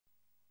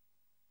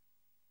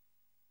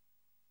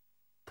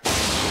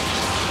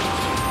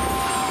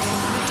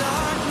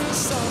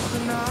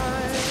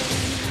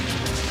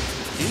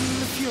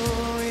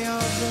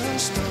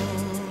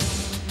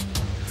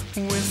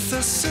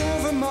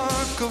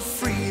spark of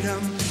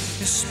freedom,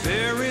 his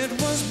spirit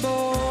was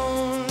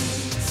born.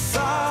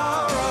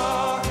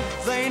 Thowra,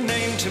 they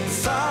named him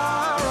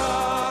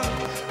Thowra,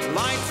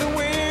 like the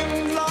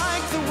wind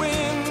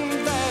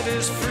that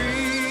is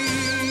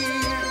free.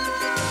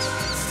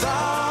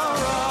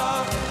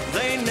 Thowra,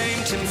 they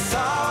named him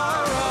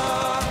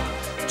Thowra,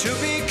 to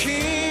be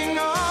king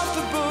of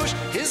the bush,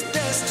 his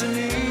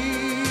destiny.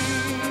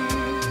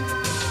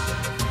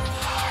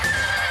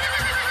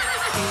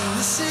 In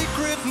the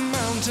secret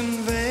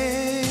mountain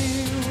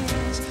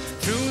vales,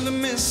 through the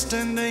mist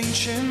and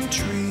ancient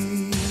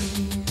trees,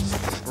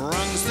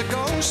 runs the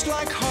ghost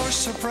like horse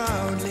so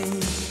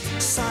proudly,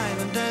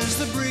 silent as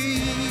the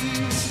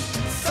breeze.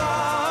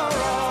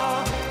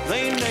 Thowra,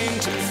 they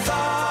named him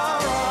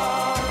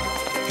Thowra,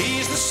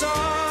 he's the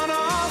son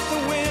of the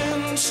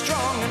wind,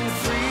 strong and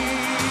free.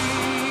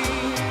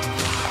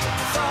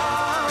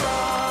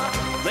 Thowra,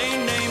 they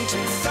named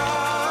him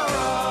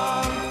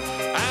Thowra,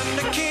 and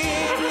a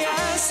king,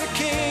 yes, a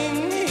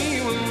king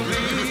he will be.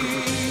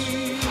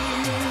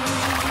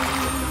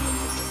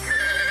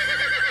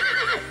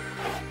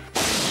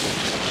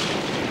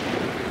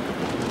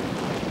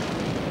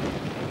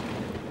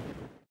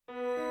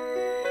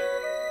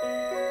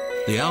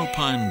 The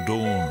alpine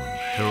dawn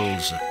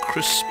heralds a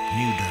crisp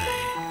new day.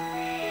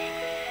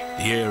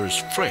 The air is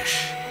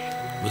fresh,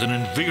 with an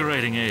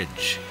invigorating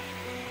edge,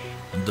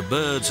 and the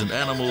birds and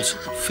animals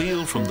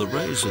feel from the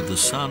rays of the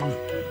sun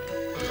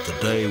that the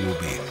day will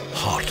be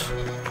hot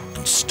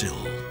and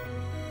still.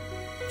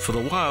 For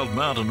the wild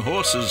mountain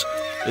horses,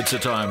 it's a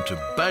time to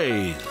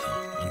bathe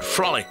and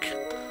frolic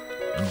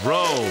and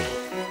roll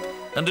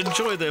and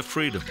enjoy their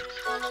freedom.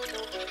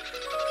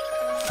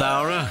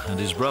 Thowra and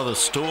his brother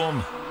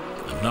Storm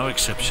are no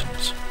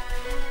exceptions.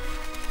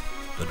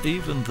 But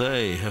even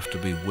they have to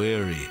be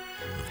wary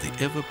of the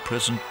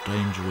ever-present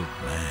danger of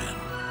man.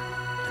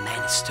 The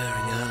man is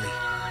stirring early.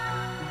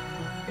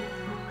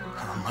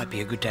 Oh, might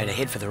be a good day to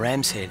head for the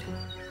Ram's Head.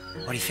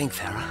 What do you think,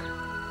 Thowra?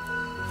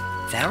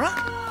 Thowra?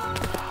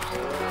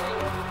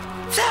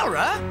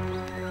 Thowra?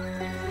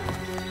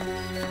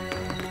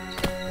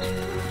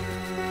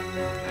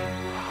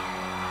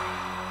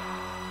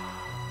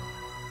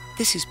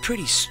 This is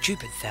pretty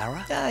stupid,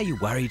 Thowra. Ah, you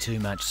worry too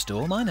much,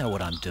 Storm. I know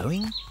what I'm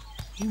doing.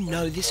 You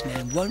know this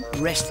man won't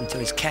rest until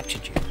he's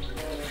captured you.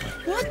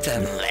 What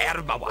the... Out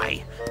of my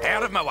way!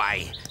 Out of my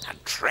way! A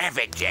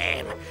traffic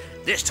jam!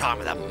 This time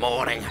of the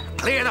morning.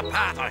 Clear the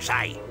path, I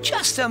say!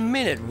 Just a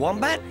minute,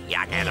 Wombat.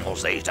 Young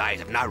animals these days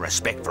have no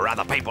respect for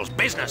other people's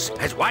business.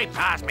 It's way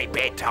past me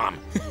bedtime.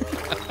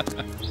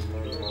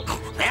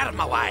 Out of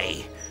my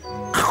way!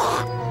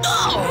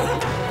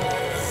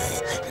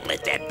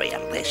 Let that be a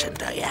lesson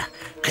to you.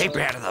 Keep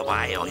out of the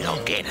way or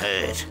you'll get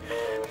hurt.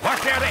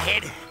 Watch out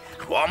ahead.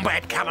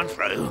 Wombat coming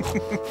through.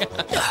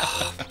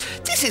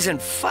 This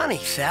isn't funny,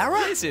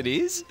 Thowra. Yes, it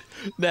is.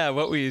 Now,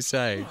 what were you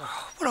saying?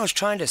 What I was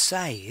trying to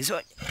say is,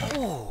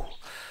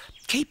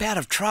 keep out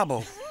of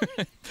trouble.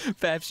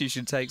 Perhaps you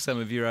should take some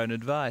of your own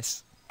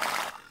advice.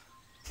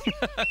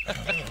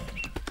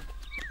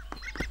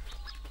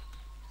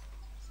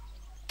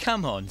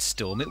 Come on,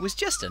 Storm, it was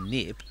just a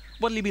nip.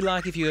 What'll you be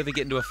like if you ever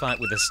get into a fight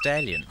with a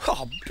stallion?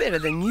 Oh, better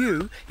than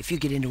you if you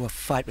get into a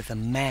fight with a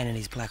man and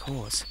his black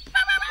horse.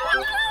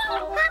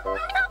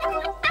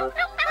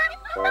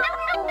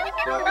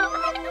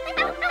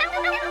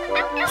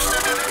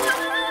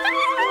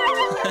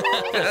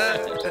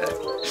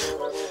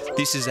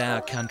 This is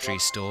our country,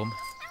 Storm,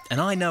 and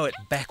I know it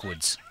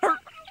backwards.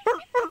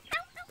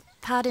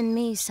 Pardon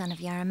me, son of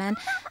Yarraman.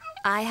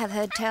 I have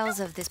heard tales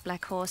of this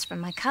black horse from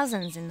my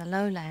cousins in the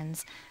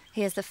lowlands.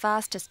 He is the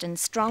fastest and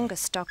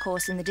strongest stock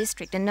horse in the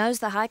district and knows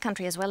the high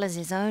country as well as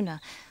his owner.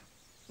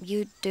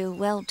 You'd do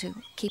well to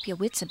keep your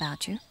wits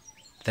about you.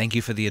 Thank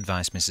you for the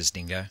advice, Mrs.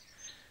 Dingo.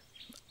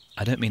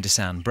 I don't mean to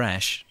sound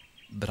brash,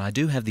 but I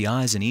do have the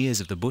eyes and ears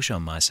of the bush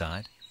on my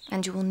side.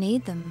 And you will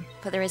need them,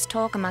 for there is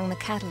talk among the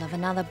cattle of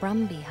another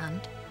Brumby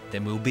hunt.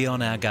 Then we'll be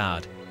on our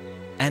guard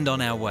and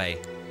on our way.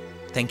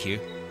 Thank you.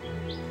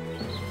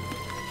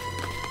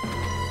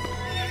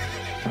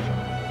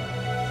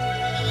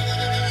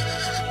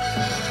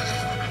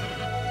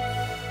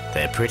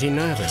 They're pretty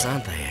nervous,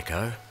 aren't they,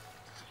 Echo?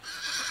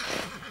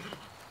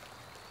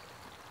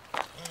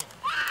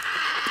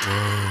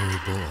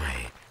 Oh,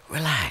 boy.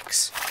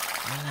 Relax.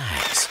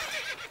 Relax.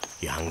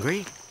 You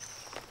hungry?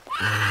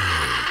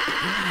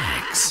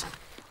 Relax.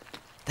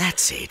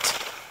 That's it.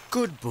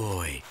 Good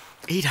boy.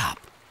 Eat up.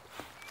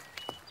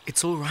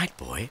 It's all right,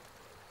 boy.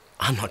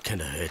 I'm not going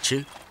to hurt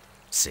you.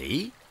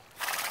 See?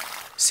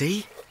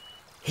 See?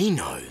 He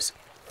knows.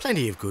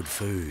 Plenty of good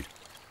food.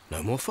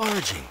 No more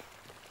foraging.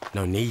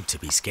 No need to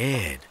be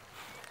scared.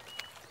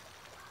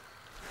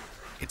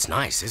 It's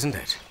nice, isn't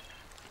it?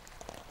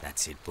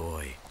 That's it,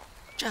 boy.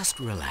 Just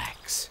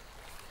relax.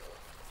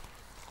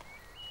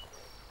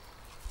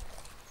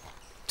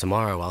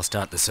 Tomorrow I'll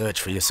start the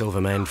search for your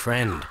Silverman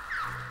friend.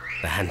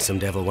 The handsome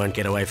devil won't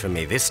get away from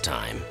me this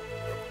time.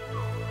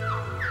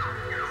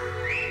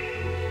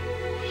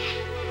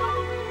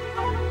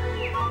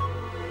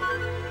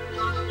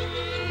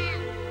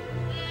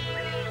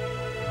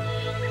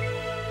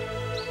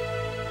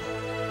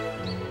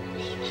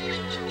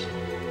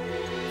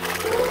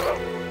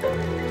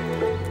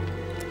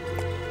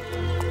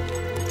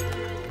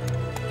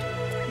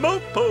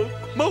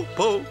 Mopoke,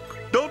 mopoke,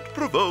 don't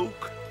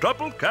provoke.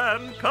 Trouble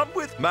can come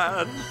with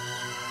man.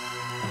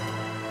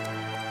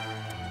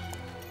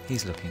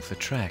 He's looking for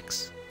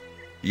tracks.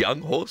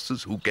 Young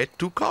horses who get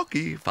too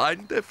cocky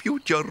find their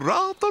future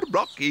rather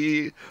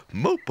rocky.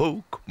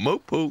 Mopoke,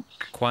 mopoke.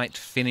 Quite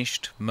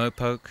finished,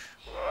 Mopoke?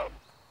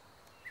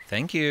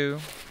 Thank you.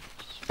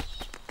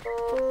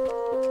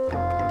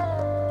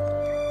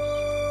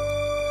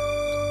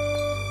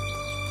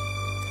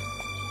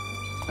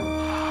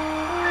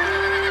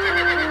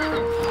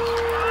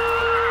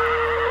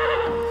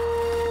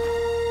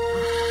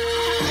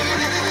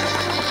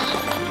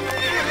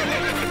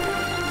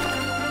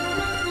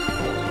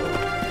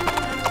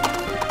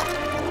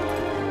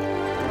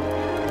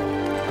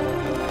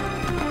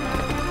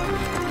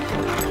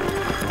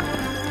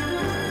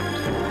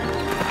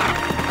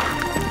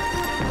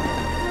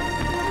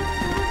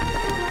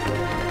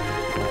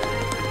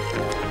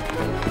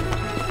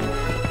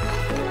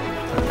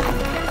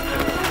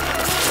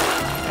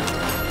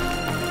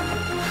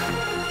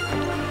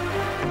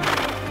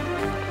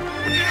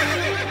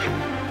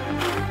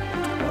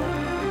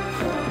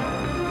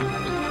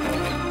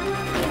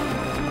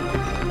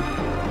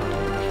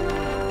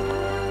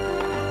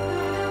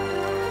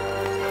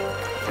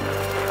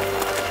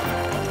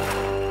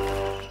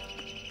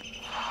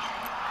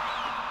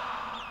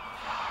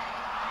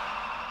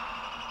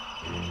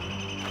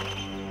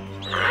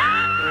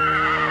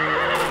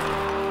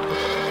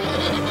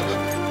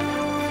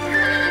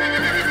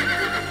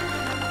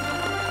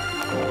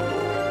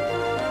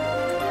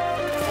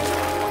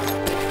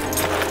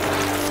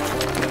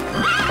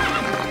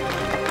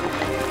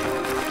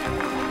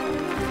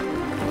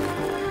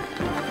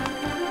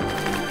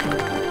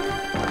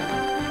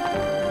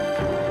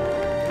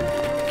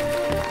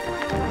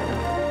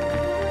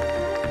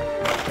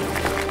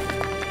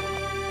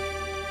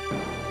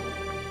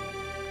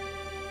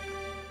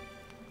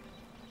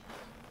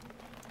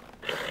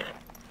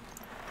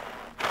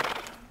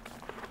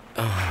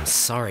 I'm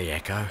sorry,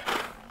 Echo.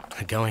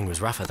 The going was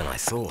rougher than I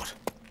thought.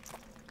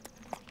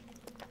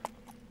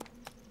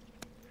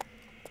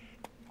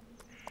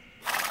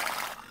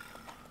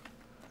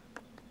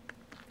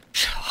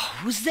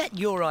 Was that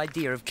your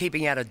idea of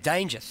keeping out of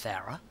danger,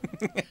 Thowra?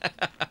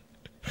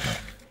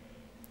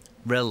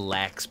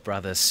 Relax,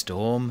 Brother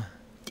Storm.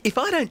 If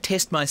I don't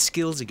test my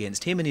skills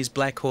against him and his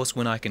black horse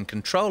when I can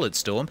control it,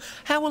 Storm,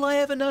 how will I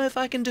ever know if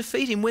I can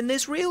defeat him when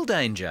there's real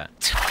danger?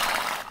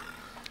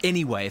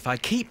 Anyway, if I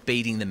keep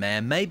beating the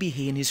man, maybe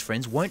he and his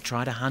friends won't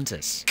try to hunt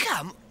us.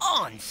 Come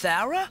on,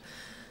 Thowra.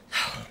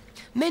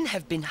 Men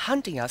have been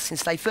hunting us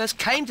since they first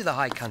came to the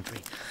high country.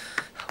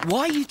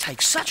 Why you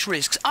take such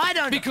risks, I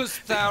don't know. Because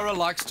Thowra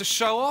likes to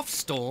show off,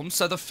 Storm,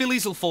 so the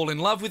fillies will fall in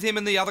love with him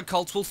and the other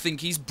colts will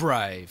think he's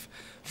brave.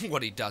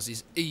 What he does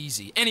is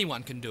easy.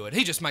 Anyone can do it.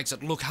 He just makes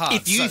it look hard.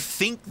 If you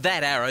think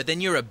that, Arrow,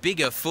 then you're a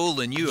bigger fool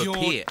than you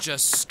appear. You're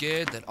just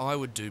scared that I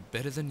would do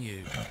better than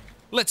you.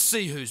 Let's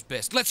see who's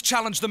best. Let's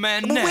challenge the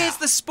man Well, now. where's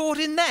the sport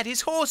in that?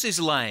 His horse is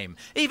lame.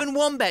 Even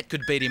Wombat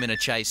could beat him in a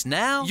chase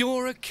now.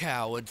 You're a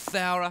coward,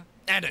 Thowra,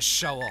 and a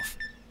show-off.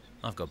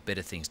 I've got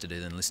better things to do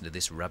than listen to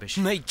this rubbish.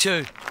 Me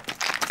too.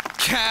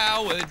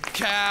 Coward,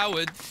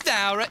 coward,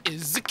 Thowra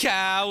is a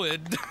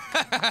coward.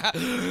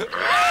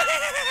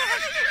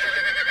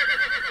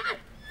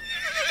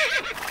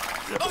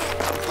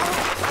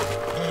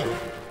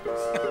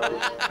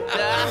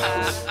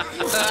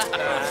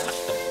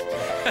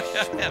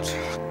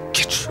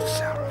 Get you,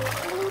 Thowra.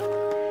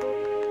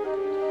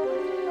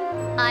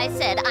 I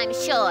said I'm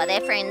sure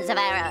they're friends of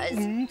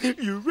Arrow's.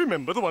 You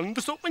remember the one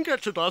to stop and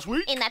catch it last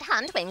week? In that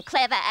hunt when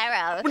Clever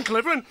Arrow... When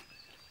Clever and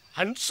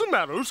handsome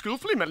Arrow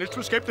skillfully managed to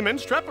escape the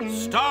men's trap and...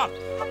 Stop!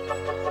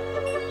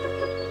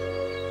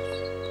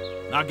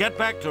 Now get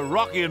back to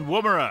Rocky and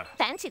Woomera.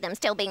 Fancy them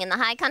still being in the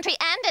high country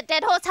and at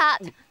Dead Horse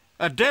Hut.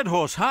 A dead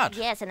horse hut?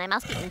 Yes, and they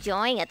must be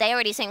enjoying it. They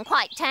already seem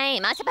quite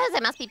tame. I suppose they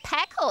must be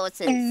pack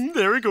horses.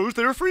 There he goes,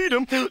 their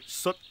freedom.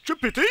 Such a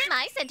pity.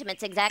 My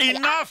sentiments exactly.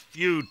 Enough,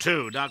 you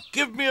two. Now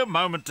give me a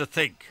moment to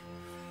think.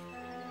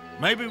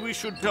 Maybe we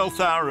should tell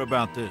Thowra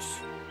about this.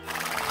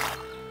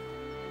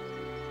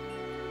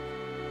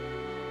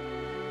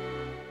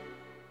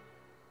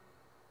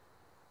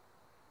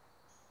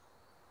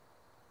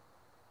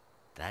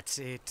 That's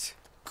it.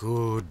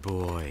 Good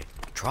boy.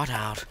 Trot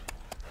out.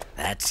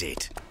 That's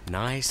it.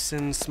 Nice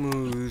and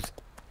smooth.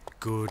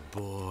 Good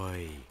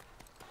boy.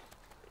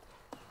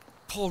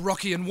 Poor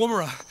Rocky and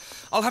Woomera.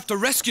 I'll have to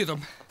rescue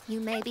them. You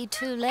may be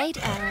too late,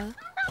 Arrow.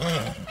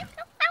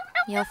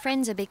 Your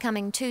friends are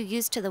becoming too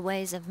used to the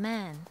ways of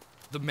man.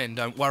 The men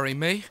don't worry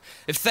me.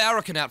 If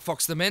Thowra can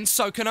outfox the men,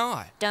 so can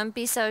I. Don't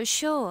be so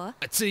sure.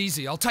 It's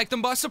easy. I'll take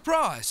them by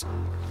surprise.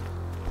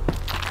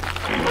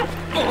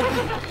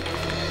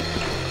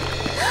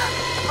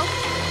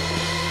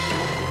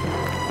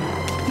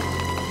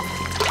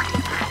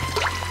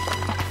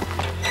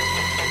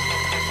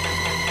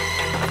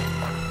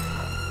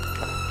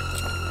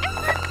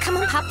 Come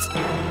on, pups.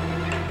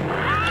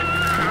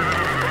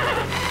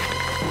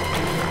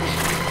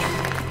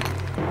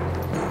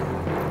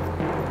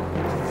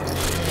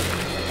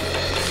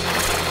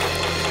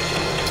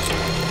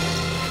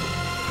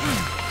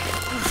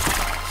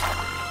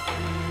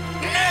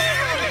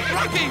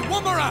 Rocky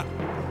Woomera!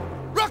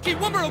 Rocky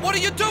Woomera, what are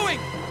you doing?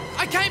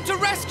 I came to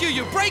rescue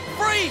you. Break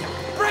free!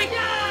 Break...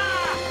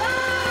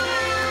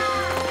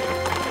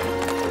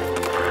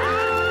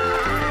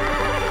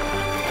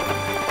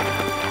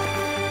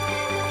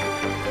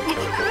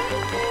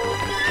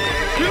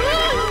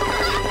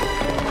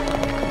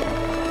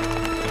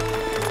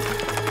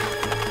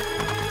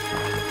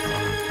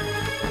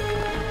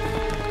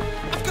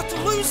 I've got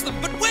to lose them,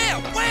 but where?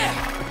 Where?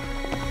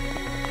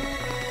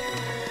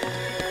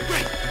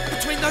 Right,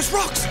 between those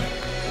rocks.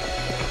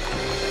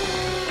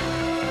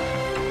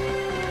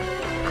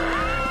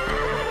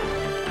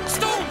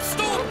 Storm!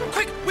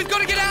 Quick, we've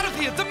got to get out of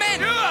here. The men!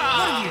 What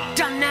have you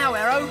done now,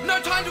 Arrow? No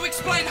time to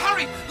explain.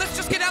 Hurry! Let's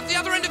just get out the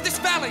other end of this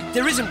valley.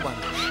 There isn't one.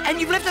 And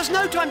you've left us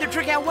no time to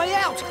trick our way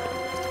out.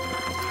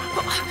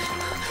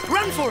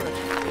 Run for it!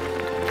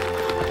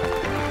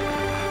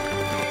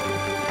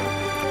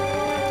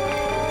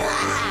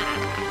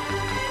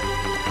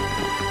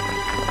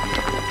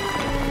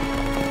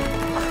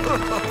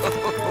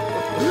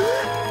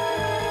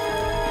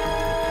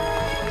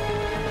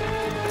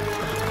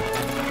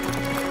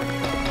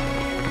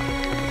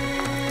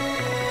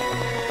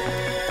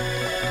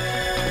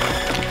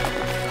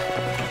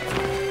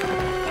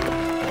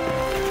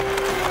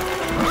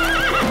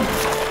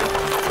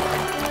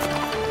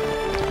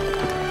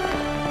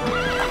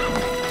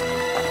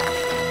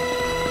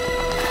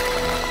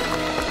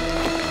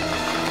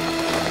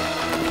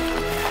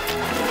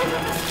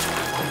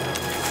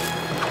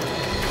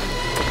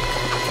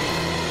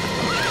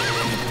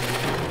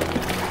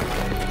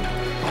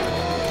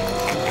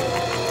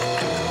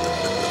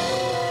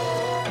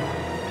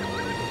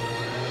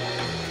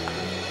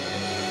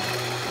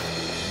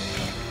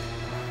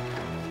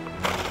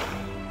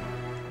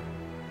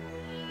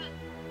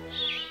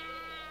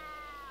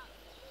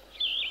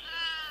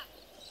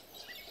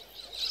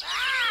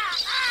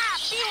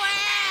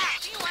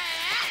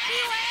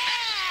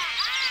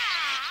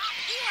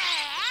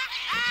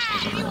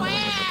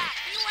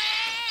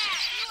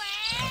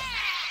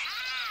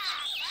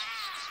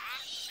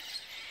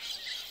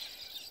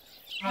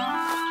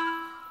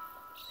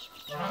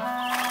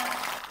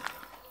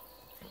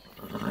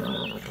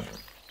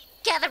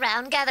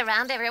 Gather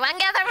round, everyone,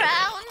 gather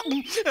round.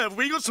 Have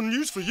we got some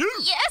news for you?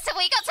 Yes, have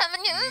we got some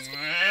news?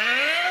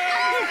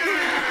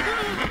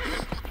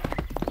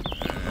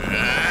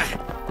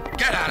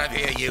 Get out of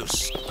here, you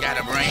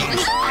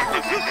scatterbrains.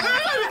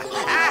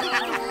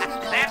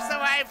 That's the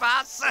way,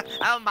 boss.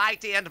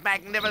 Almighty and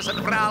magnificent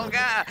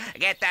Brolga.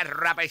 Get that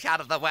rubbish out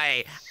of the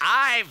way.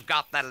 I've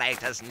got the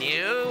latest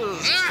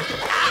news.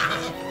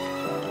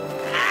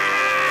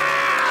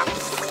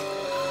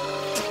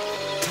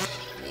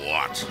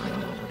 What?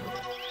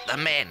 The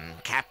men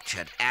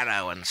captured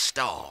Arrow and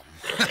Storm.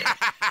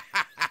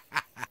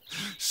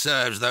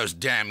 Serves those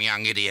damn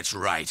young idiots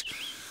right.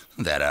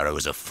 That Arrow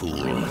is a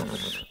fool.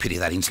 Pity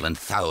that insolent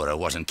Thowra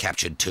wasn't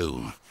captured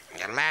too.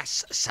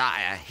 Alas,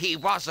 sire, he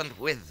wasn't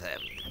with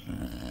them.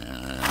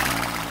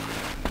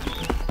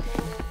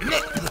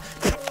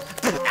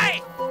 Hey,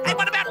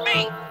 what about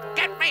me?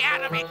 Get me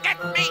out of here!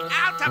 Get me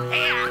out of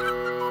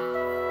here!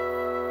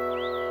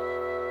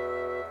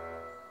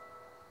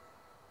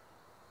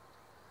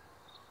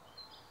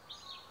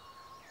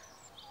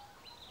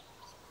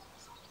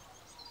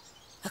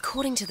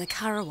 According to the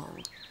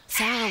Currawong,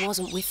 Thowra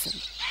wasn't with them.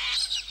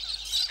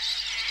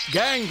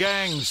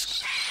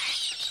 Gangs!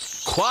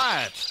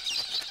 Quiet!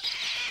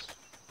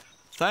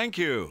 Thank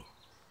you.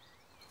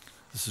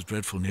 This is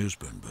dreadful news,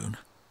 Boon.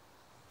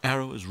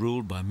 Arrow is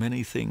ruled by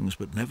many things,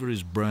 but never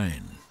his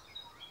brain.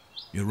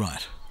 You're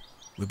right.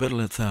 We better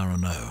let Thowra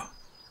know.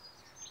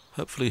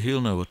 Hopefully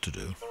he'll know what to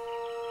do.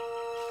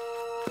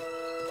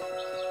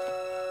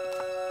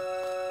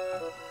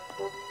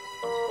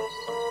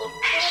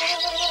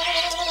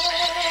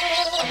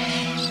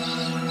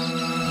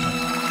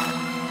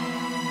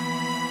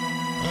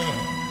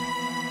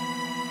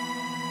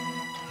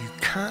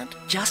 Can't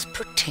just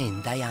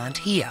pretend they aren't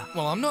here.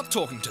 Well, I'm not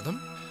talking to them.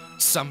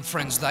 Some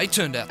friends they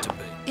turned out to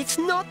be. It's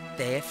not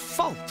their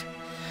fault.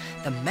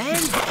 The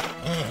man...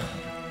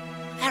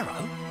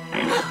 Arrow?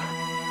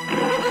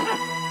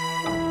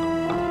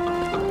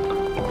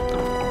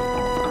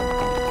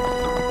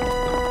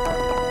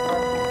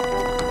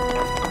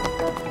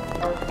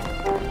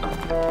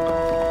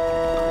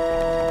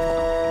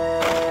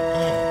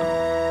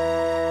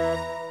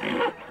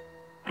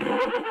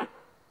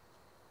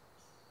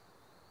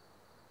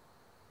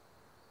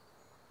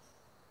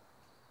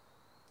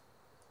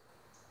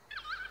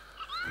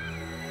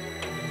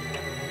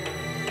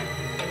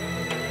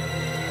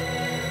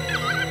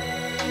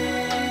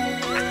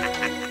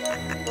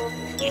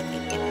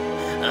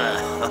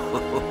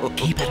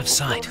 Keep out of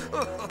sight.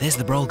 There's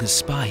the Brolga's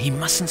spy. He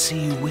mustn't see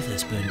you with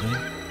us, Boon.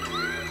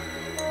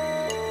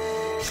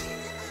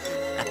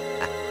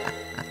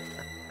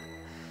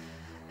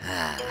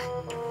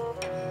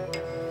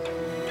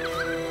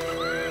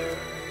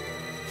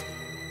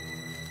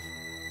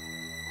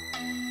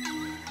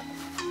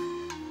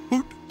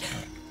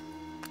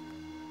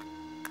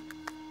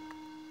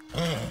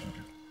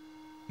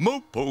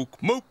 Mopoke,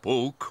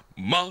 mopoke,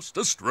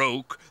 Master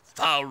stroke.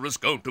 Thowra's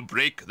going to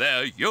break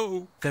their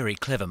yoke. Very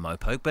clever,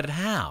 Mopoke, but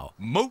how?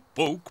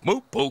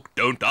 Mopoke,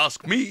 don't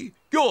ask me.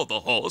 You're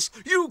the horse.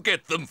 You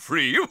get them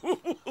free.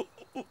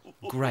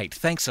 Great,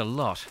 thanks a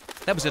lot.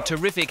 That was a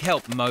terrific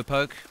help,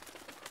 Mopoke.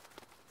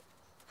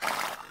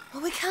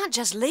 Well, we can't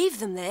just leave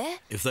them there.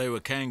 If they were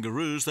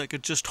kangaroos, they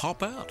could just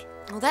hop out.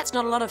 Well, that's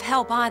not a lot of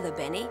help either,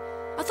 Benny.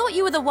 I thought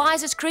you were the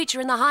wisest creature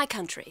in the high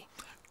country.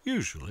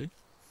 Usually.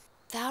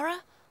 Thowra?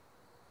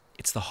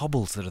 It's the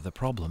hobbles that are the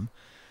problem.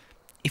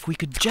 If we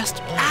could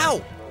just...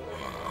 Ow!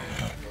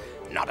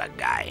 Not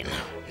again.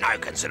 No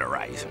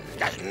consideration.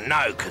 Just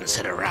no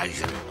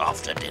consideration.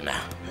 Off to dinner.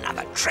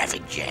 Another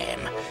traffic jam.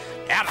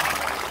 Out of my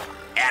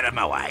way. Out of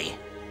my way.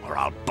 Or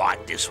I'll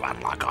bite this one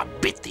like I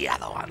bit the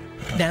other one.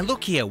 Now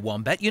look here,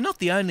 Wombat. You're not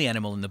the only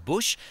animal in the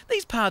bush.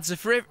 These parts are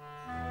for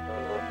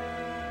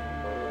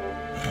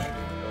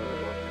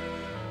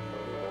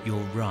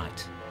You're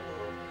right.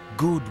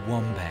 Good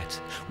Wombat.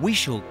 We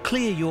shall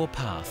clear your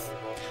path.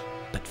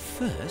 But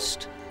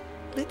first,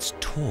 let's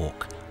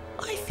talk.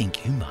 I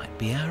think you might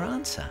be our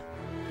answer.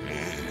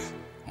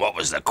 What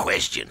was the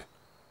question?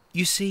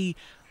 You see,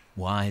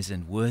 wise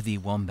and worthy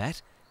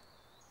Wombat,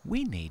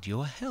 we need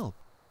your help.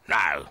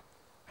 No.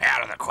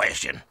 Out of the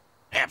question.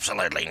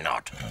 Absolutely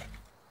not.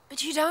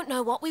 But you don't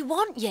know what we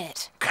want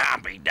yet.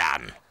 Can't be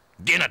done.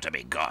 Dinner to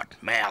be got,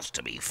 mouths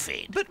to be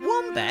fed. But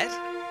Wombat...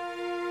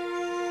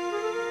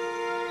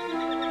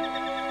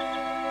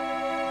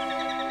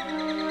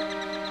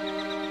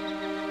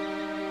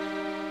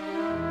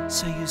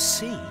 So you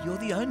see, you're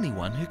the only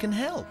one who can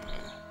help.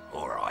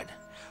 All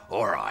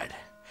right.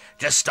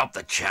 Just stop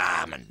the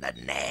charm and the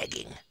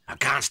nagging. I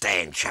can't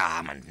stand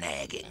charm and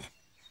nagging.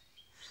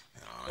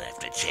 I'll have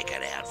to check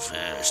it out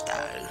first,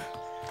 though.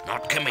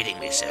 Not committing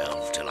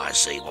myself till I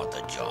see what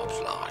the job's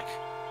like.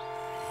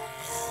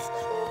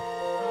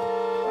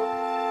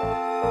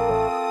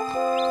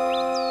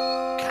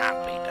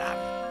 Can't be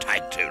done.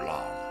 Take too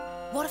long.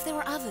 What if there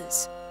were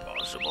others?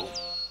 Possible.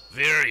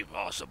 Very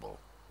possible.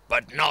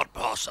 But not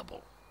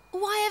possible.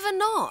 Why ever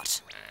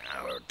not?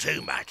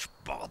 Too much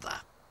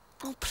bother.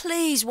 Oh,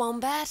 please,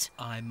 Wombat.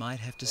 I might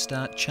have to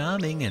start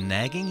charming and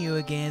nagging you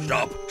again.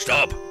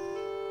 Stop.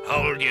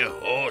 Hold your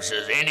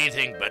horses,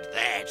 anything but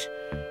that.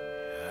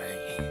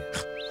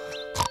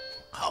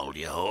 Hold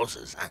your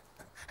horses, huh?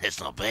 It's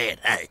not bad,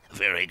 hey?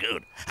 Very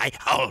good. Hey,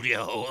 hold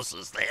your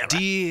horses there.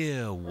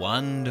 Dear,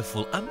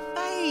 wonderful,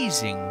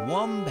 amazing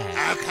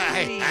Wombat.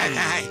 Okay.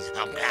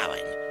 I'm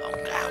going.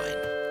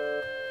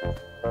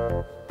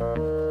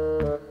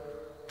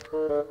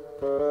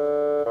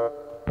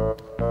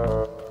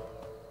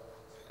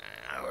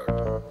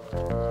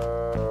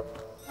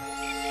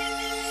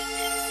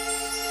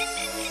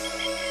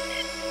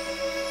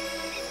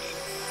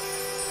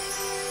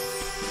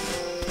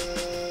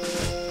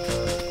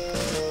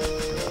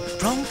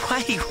 Wrong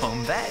way,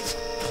 Wombat.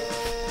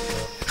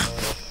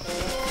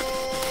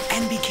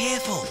 And be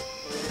careful.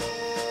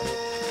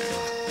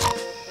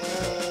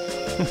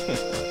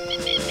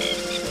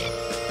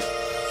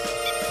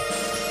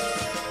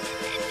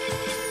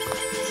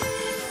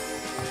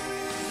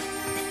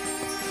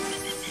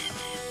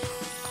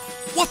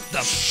 What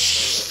the...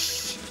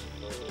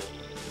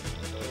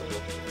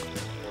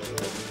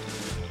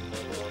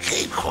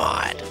 Keep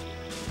quiet.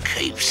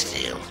 Keep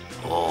still.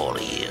 All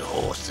of you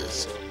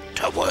horses.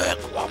 To work,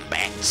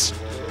 Wombats.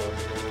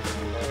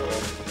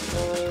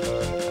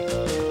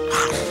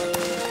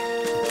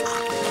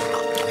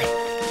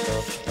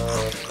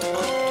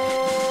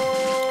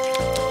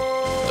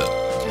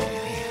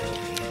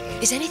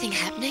 Is anything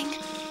happening?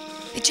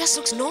 It just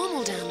looks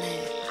normal down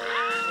there.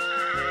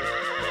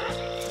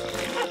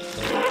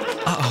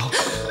 Uh-oh.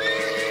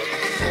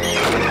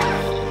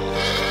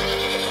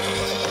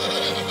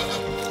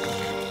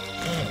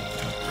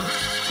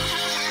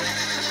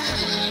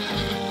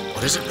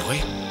 What is it,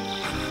 boy?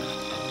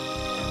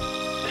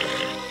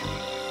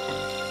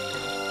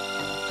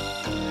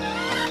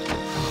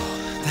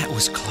 That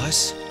was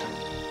close.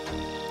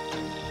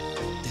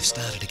 They've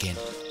started again.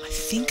 I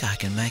think I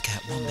can make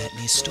out Wombat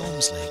near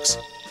Storm's legs.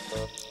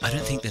 I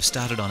don't think they've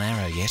started on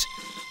Arrow yet.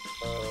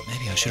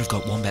 Maybe I should have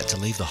got Wombat to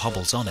leave the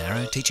hobbles on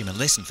Arrow, teach him a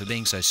lesson for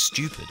being so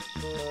stupid.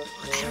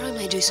 Arrow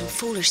may do some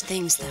foolish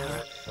things,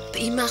 Thowra,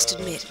 but you must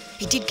admit,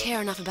 he did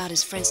care enough about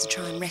his friends to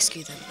try and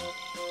rescue them.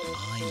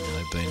 I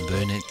know, Boon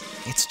Boon.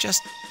 It's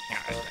just...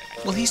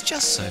 Well, he's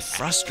just so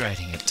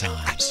frustrating at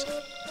times.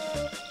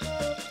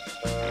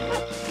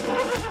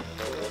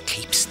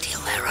 Keep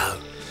still, Arrow.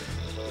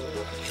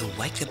 He'll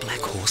wake the black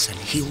horse and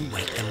he'll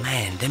wake the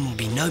man. Then we'll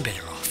be no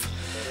better off.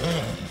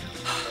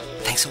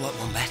 Thanks a lot,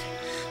 Wombat.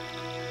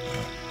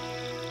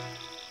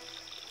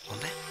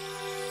 Wombat?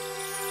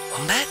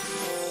 Wombat?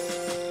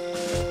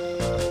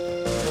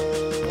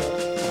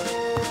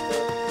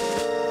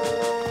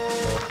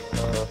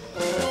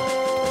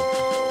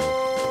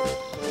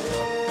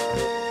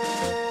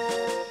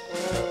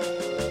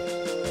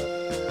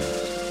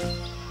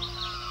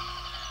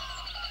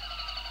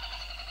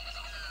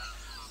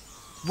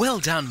 Well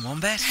done,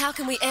 Wombat. How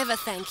can we ever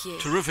thank you?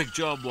 Terrific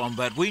job,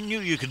 Wombat. We knew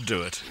you could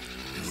do it.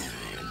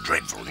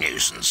 dreadful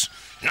nuisance.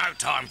 No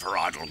time for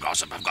idle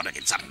gossip. I've got to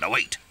get something to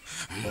eat.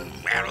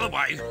 Out of the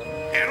way.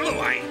 Out of the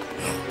way.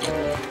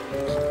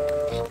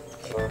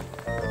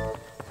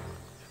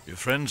 Your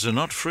friends are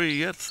not free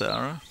yet,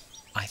 Thowra.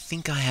 I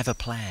think I have a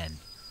plan.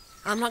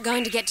 I'm not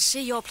going to get to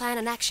see your plan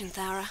in action,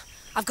 Thowra.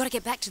 I've got to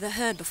get back to the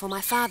herd before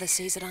my father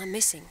sees that I'm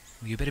missing.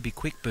 Well, you better be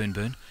quick, Boon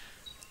Boon.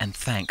 And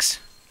thanks.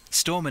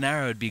 Storm and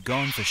Arrow would be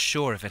gone for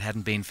sure if it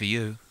hadn't been for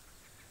you.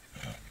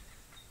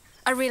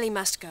 I really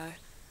must go.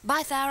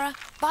 Bye, Thowra.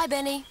 Bye,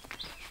 Benny.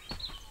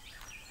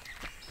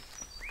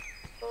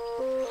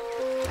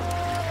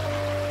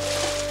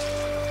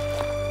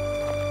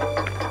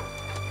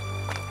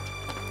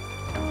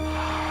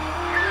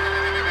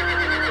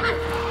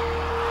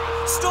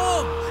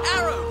 Storm!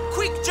 Arrow!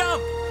 Quick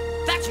jump!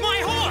 That's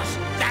my horse!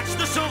 That's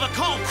the Silver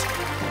Colt!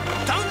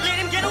 Don't let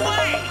him get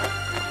away!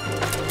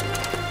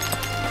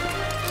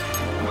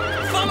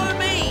 Follow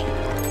me!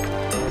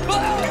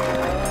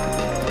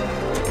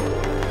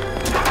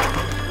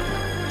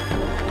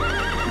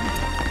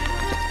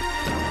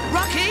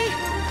 Rocky!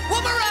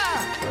 Woomera!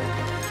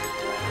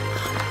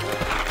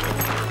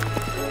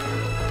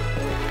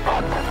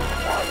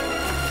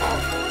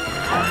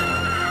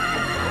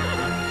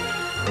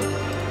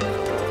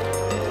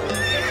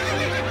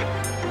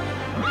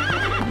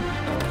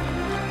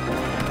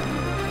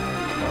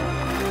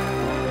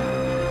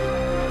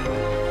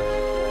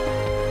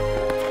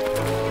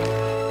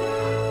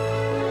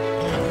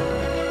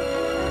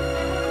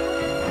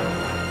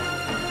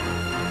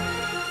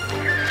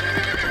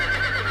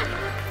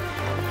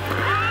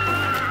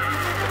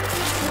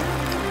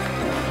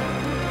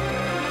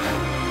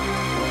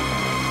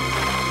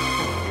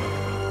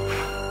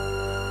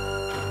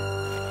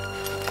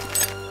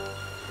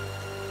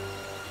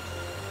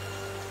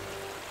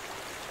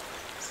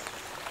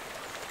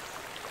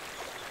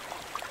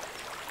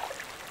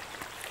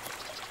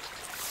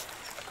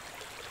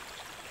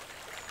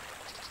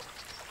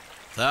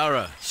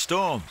 Thowra,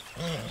 Storm.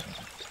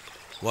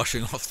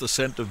 Washing off the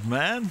scent of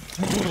man?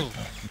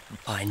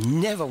 I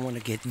never want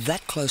to get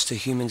that close to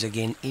humans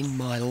again in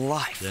my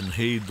life. Then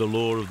heed the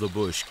law of the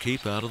bush.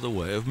 Keep out of the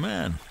way of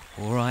man.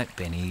 All right,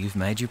 Benny, you've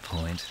made your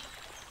point.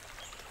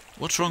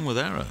 What's wrong with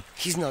Arrow?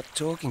 He's not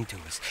talking to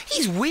us.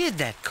 He's weird,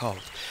 that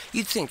colt.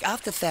 You'd think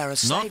after Thowra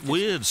saved Not us...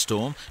 weird,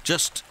 Storm.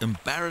 Just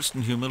embarrassed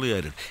and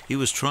humiliated. He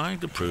was trying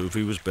to prove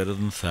he was better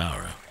than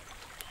Thowra,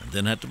 and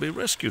then had to be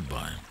rescued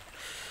by him.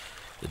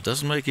 It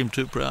doesn't make him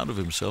too proud of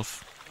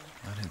himself.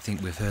 I don't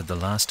think we've heard the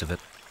last of it.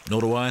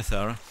 Nor do I,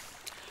 Thowra.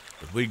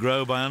 But we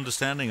grow by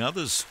understanding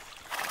others,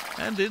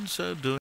 and in so doing